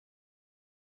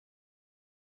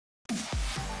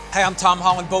Hey, I'm Tom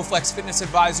Holland, Bowflex Fitness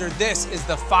Advisor. This is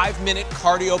the 5-minute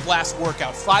cardio blast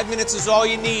workout. 5 minutes is all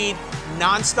you need,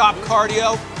 non-stop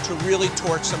cardio to really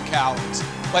torch some calories.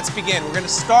 Let's begin. We're gonna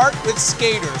start with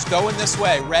skaters, going this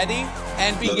way. Ready?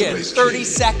 And begin. 30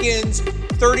 seconds,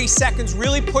 30 seconds,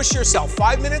 really push yourself.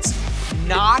 5 minutes,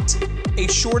 not a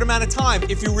short amount of time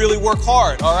if you really work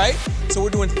hard, all right? So we're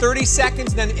doing 30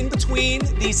 seconds, then in between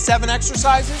these 7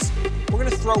 exercises, we're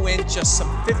gonna throw in just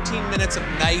some 15 minutes of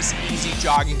nice, easy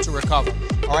jogging to recover.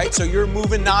 All right, so you're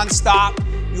moving nonstop,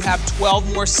 you have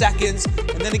 12 more seconds,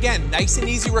 and then again, nice and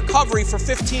easy recovery for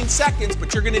 15 seconds,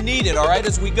 but you're gonna need it, all right,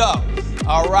 as we go.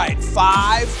 All right,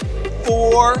 5,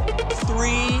 4,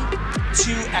 3,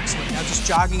 2, excellent. Now just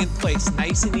jogging in place,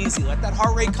 nice and easy. Let that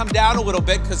heart rate come down a little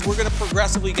bit because we're gonna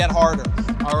progressively get harder,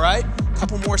 all right?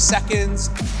 Couple more seconds.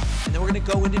 And then we're gonna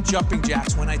go into jumping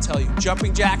jacks when I tell you.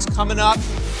 Jumping jacks coming up,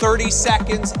 30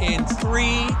 seconds in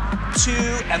 3, 2,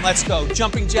 and let's go.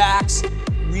 Jumping jacks,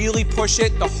 really push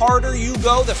it. The harder you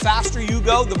go, the faster you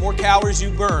go, the more calories you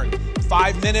burn.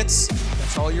 5 minutes,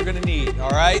 that's all you're gonna need,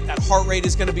 all right? That heart rate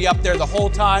is gonna be up there the whole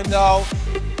time though.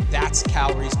 That's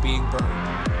calories being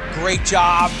burned. Great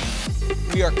job.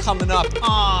 We are coming up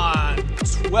on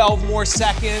 12 more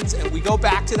seconds, and we go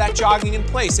back to that jogging in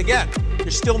place. Again,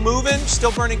 you're still moving,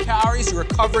 still burning calories, you're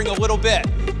recovering a little bit.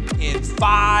 In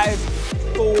 5,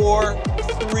 4,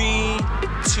 3,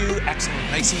 2,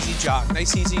 excellent. Nice easy jog,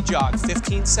 nice easy jog.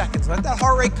 15 seconds, let that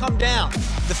heart rate come down.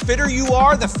 The fitter you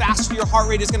are, the faster your heart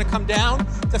rate is gonna come down,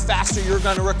 the faster you're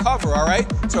gonna recover, all right?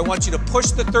 So I want you to push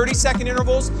the 30-second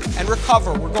intervals and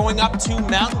recover. We're going up to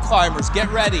mountain climbers. Get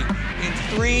ready. In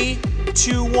 3,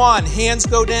 2, 1, hands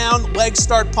go down, legs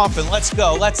start pumping. Let's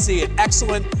go, let's see it.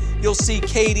 Excellent. You'll see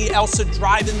Katie, Elsa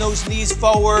driving those knees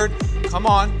forward. Come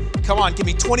on, come on, give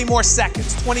me 20 more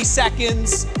seconds. 20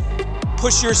 seconds,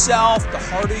 push yourself. The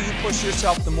harder you push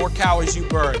yourself, the more calories you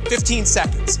burn. 15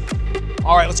 seconds.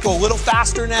 All right, let's go a little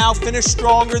faster now. Finish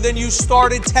stronger than you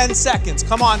started. 10 seconds,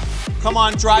 come on,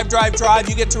 drive, drive, drive.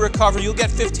 You get to recover, you'll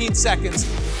get 15 seconds.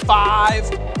 5,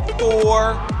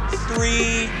 4,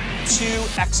 3, 2,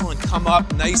 excellent. Come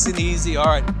up, nice and easy, all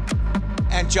right.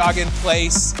 And jog in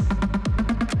place.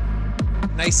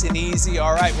 Nice and easy,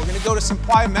 all right. We're gonna go to some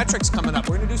plyometrics coming up.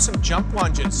 We're gonna do some jump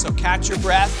lunges. So catch your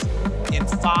breath in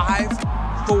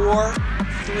 5, 4,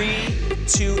 3,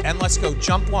 2, and let's go.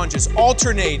 Jump lunges,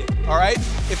 alternating, all right?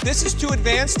 If this is too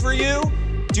advanced for you,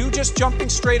 do just jumping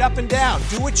straight up and down.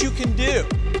 Do what you can do.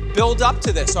 Build up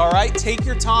to this, all right? Take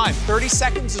your time. 30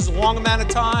 seconds is a long amount of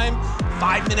time.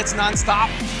 5 minutes nonstop,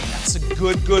 that's a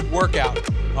good workout.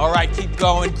 All right, keep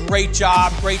going, great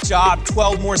job,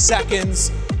 12 more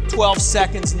seconds. 12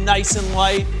 seconds, nice and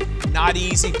light, not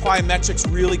easy.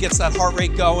 Plyometrics really gets that heart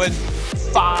rate going.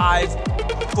 5,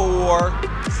 4,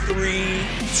 3,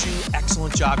 2,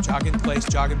 excellent job. Jog in place,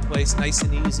 nice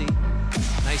and easy.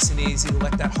 Nice and easy,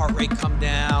 let that heart rate come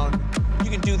down. You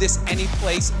can do this any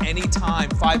place, anytime,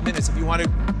 5 minutes. If you want a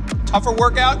tougher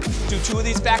workout, do 2 of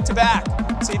these back to back.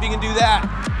 See if you can do that.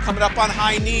 Coming up on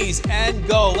high knees and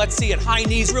go. Let's see it, high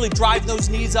knees, really drive those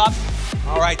knees up.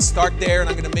 All right, start there, and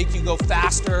I'm gonna make you go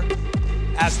faster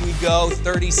as we go.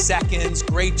 30 seconds,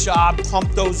 great job.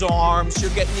 Pump those arms.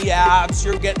 You're getting the abs,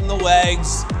 you're getting the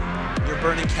legs. You're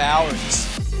burning calories.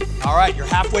 All right, you're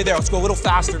halfway there. Let's go a little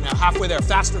faster now. Halfway there,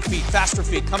 faster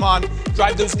feet. Come on,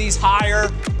 drive those knees higher.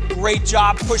 Great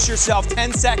job, push yourself.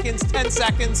 10 seconds, 10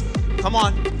 seconds. Come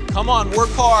on, work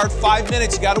hard. 5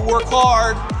 minutes, you gotta work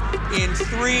hard. In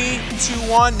 3, 2,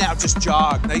 1, now just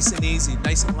jog, nice and easy,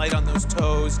 nice and light on those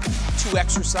toes. 2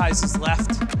 exercises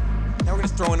left. Now we're gonna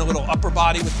throw in a little upper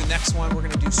body with the next one. We're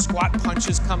gonna do squat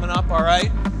punches coming up, all right?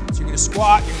 So you're gonna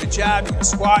squat, you're gonna jab, you're gonna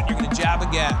squat, you're gonna jab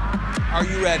again. Are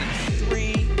you ready?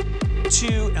 3,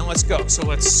 2, and let's go. So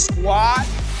let's squat,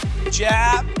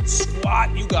 jab,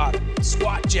 squat, you got it.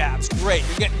 Squat, jabs, great.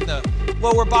 You're getting the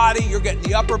lower body, you're getting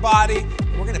the upper body.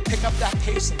 We're gonna pick up that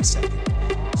pace in a second.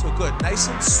 So good, nice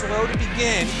and slow to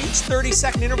begin. Each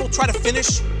 30-second interval, try to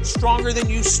finish stronger than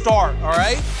you start, all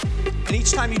right? And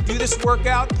each time you do this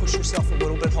workout, push yourself a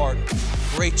little bit harder.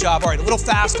 Great job. All right, a little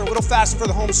faster for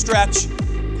the home stretch.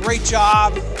 Great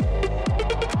job.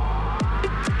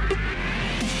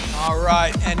 All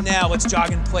right, and now let's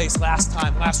jog in place. Last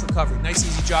time, last recovery. Nice,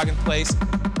 easy jog in place.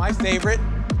 My favorite,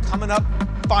 coming up,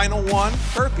 final one,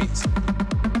 burpees.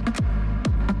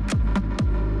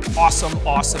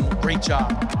 Awesome, great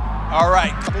job. All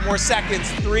right, couple more seconds.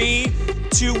 3,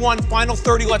 2, 1, final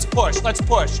 30, let's push.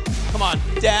 Come on,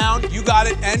 down, you got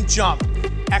it, and jump.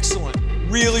 Excellent,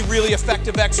 really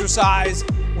effective exercise.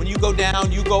 When you go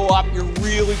down, you go up, you're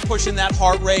really pushing that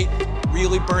heart rate,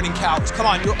 really burning calories. Come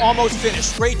on, you're almost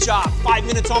finished, great job. 5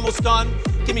 minutes almost done.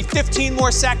 Give me 15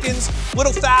 more seconds, a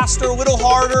little faster, a little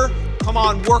harder. Come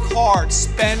on, work hard.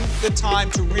 Spend the time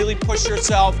to really push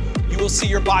yourself. You will see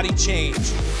your body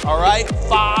change. All right,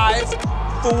 5,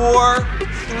 4,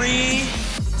 3,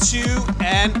 2,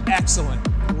 and excellent.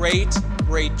 Great,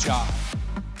 great job.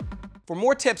 For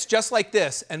more tips just like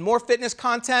this and more fitness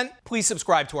content, please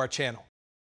subscribe to our channel.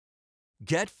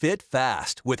 Get fit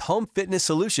fast with home fitness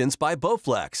solutions by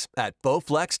Bowflex at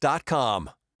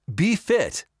bowflex.com. Be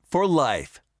fit for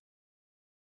life.